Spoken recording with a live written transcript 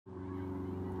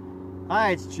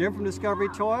Hi, it's Jim from Discovery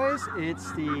Toys.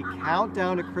 It's the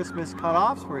countdown to Christmas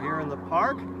cutoffs. We're here in the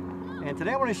park, and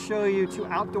today I want to show you two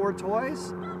outdoor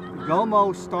toys: the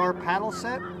Gomo Star Paddle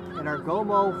Set and our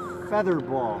Gomo Feather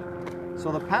Ball.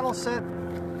 So the paddle set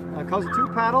comes with two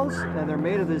paddles, and they're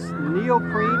made of this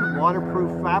neoprene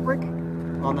waterproof fabric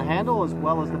on the handle as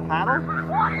well as the paddle.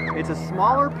 It's a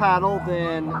smaller paddle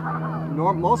than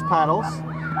most paddles,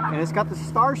 and it's got the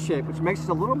star shape, which makes it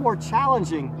a little more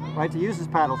challenging, right, to use this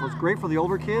paddle. So it's great for the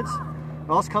older kids. It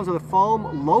also comes with a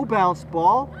foam low bounce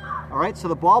ball. All right, so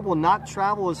the ball will not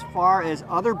travel as far as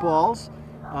other balls,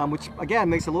 which again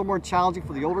makes it a little more challenging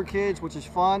for the older kids, which is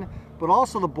fun. But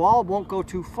also the ball won't go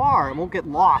too far; it won't get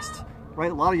lost. Right,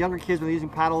 a lot of younger kids when they're using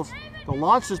paddles, they'll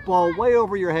launch this ball way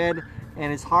over your head,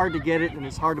 and it's hard to get it and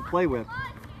it's hard to play with.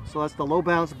 So that's the low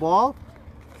bounce ball.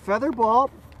 Feather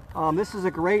ball. This is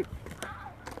a great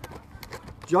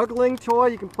juggling toy.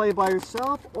 You can play by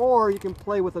yourself or you can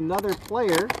play with another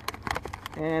player,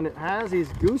 and it has these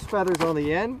goose feathers on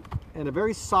the end and a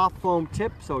very soft foam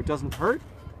tip so it doesn't hurt,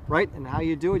 right? And how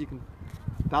you do it, you can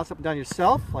bounce up and down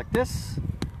yourself like this,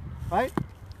 right?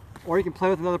 Or you can play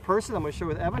with another person. I'm going to show you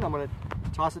with Evan. I'm going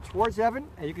to toss it towards Evan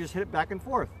and you can just hit it back and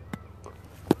forth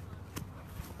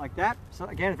like that. So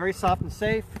again, it's very soft and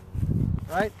safe,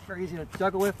 right? Very easy to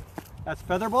juggle with. That's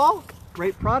Feather Ball,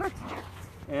 great product.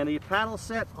 And the paddle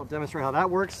set, I'll demonstrate how that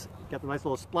works. Got the nice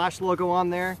little splash logo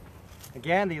on there.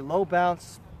 Again, the low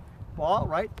bounce ball,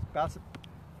 right? Bounce it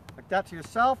like that to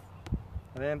yourself,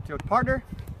 and then to a partner.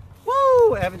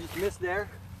 Woo! Evan just missed there.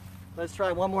 Let's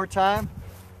try one more time.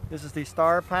 This is the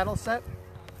star paddle set.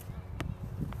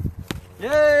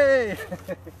 Yay!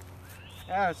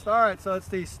 Yeah, star. So it's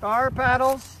the star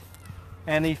paddles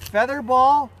and the feather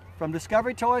ball from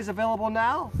Discovery Toys, available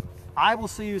now. I will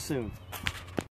see you soon.